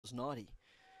$4.90.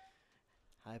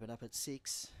 Open up at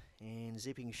 $6, and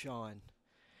Zipping Shine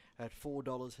at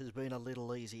 $4 has been a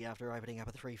little easy after opening up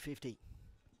at $3.50.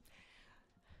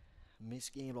 Miss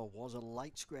Gambler was a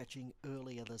late scratching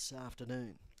earlier this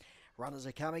afternoon. Runners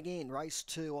are coming in. Race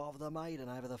 2 of the maiden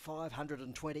over the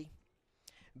 520.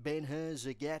 Ben-Hur,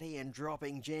 Zagatti and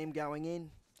Dropping Gem going in.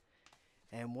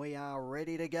 And we are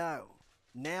ready to go.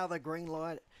 Now the green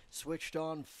light switched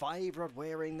on. Favourite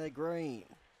wearing the green.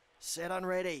 Set and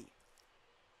ready.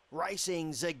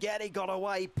 Racing, Zagatti got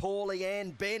away poorly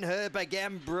and Ben-Hur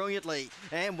began brilliantly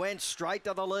and went straight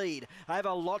to the lead over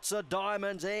Lots of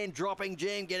Diamonds and Dropping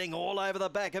Gem getting all over the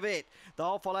back of it.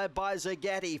 They'll followed by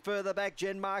Zagatti, further back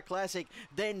Genmar Classic,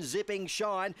 then Zipping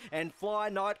Shine and Fly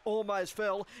Night almost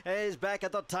fell, is back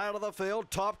at the tail of the field,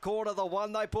 top corner the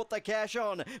one they put the cash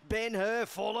on. Ben-Hur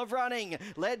full of running,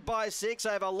 led by 6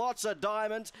 over Lots of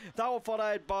Diamonds. They were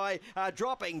followed by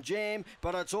Dropping Gem,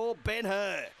 but it's all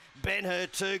Ben-Hur. Ben-Hur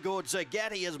too good.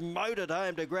 Zagatti is motored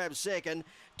home to grab second.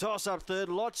 Toss up third,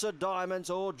 Lots of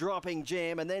Diamonds or Dropping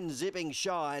Gem, and then Zipping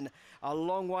Shine a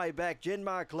long way back.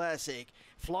 Genmar Classic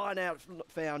flying out,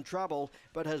 found trouble,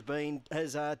 but has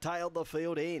tailed the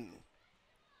field in.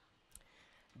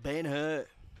 Ben-Hur,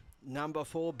 number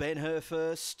 4, Ben-Hur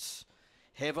first.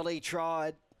 Heavily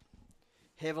tried,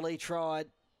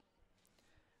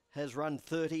 has run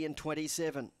 30 and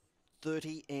 27.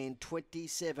 30 and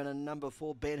 27, and number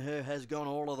 4 Ben-Hur has gone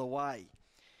all of the way,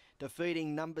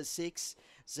 defeating number 6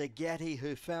 Zagatti,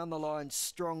 who found the line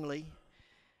strongly.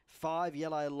 5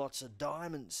 yellow Lots of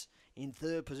Diamonds in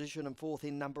third position, and fourth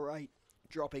in number 8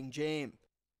 Dropping Gem.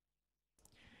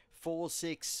 4,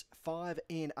 6, 5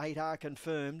 and 8 are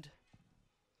confirmed.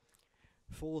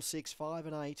 4, 6, 5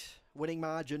 and 8 winning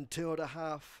margin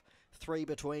 2.5, 3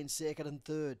 between second and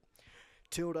third.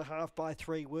 2.5 by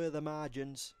 3 were the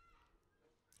margins.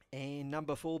 And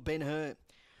number 4, Ben-Hur,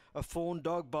 a fawn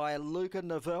dog by Luca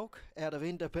Novelk out of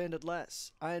Independent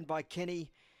Lass, owned by Kenny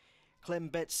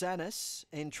Klembetsanis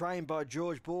and trained by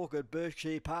George Bork at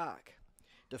Berkshire Park.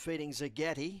 Defeating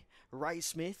Zagatti, Ray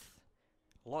Smith,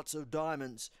 Lots of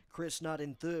Diamonds, Chris Nutt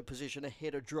in third position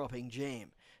ahead of Dropping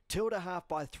Gem. 2.5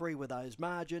 by 3 were those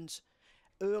margins.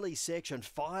 Early section,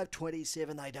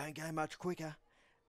 5:27, they don't go much quicker.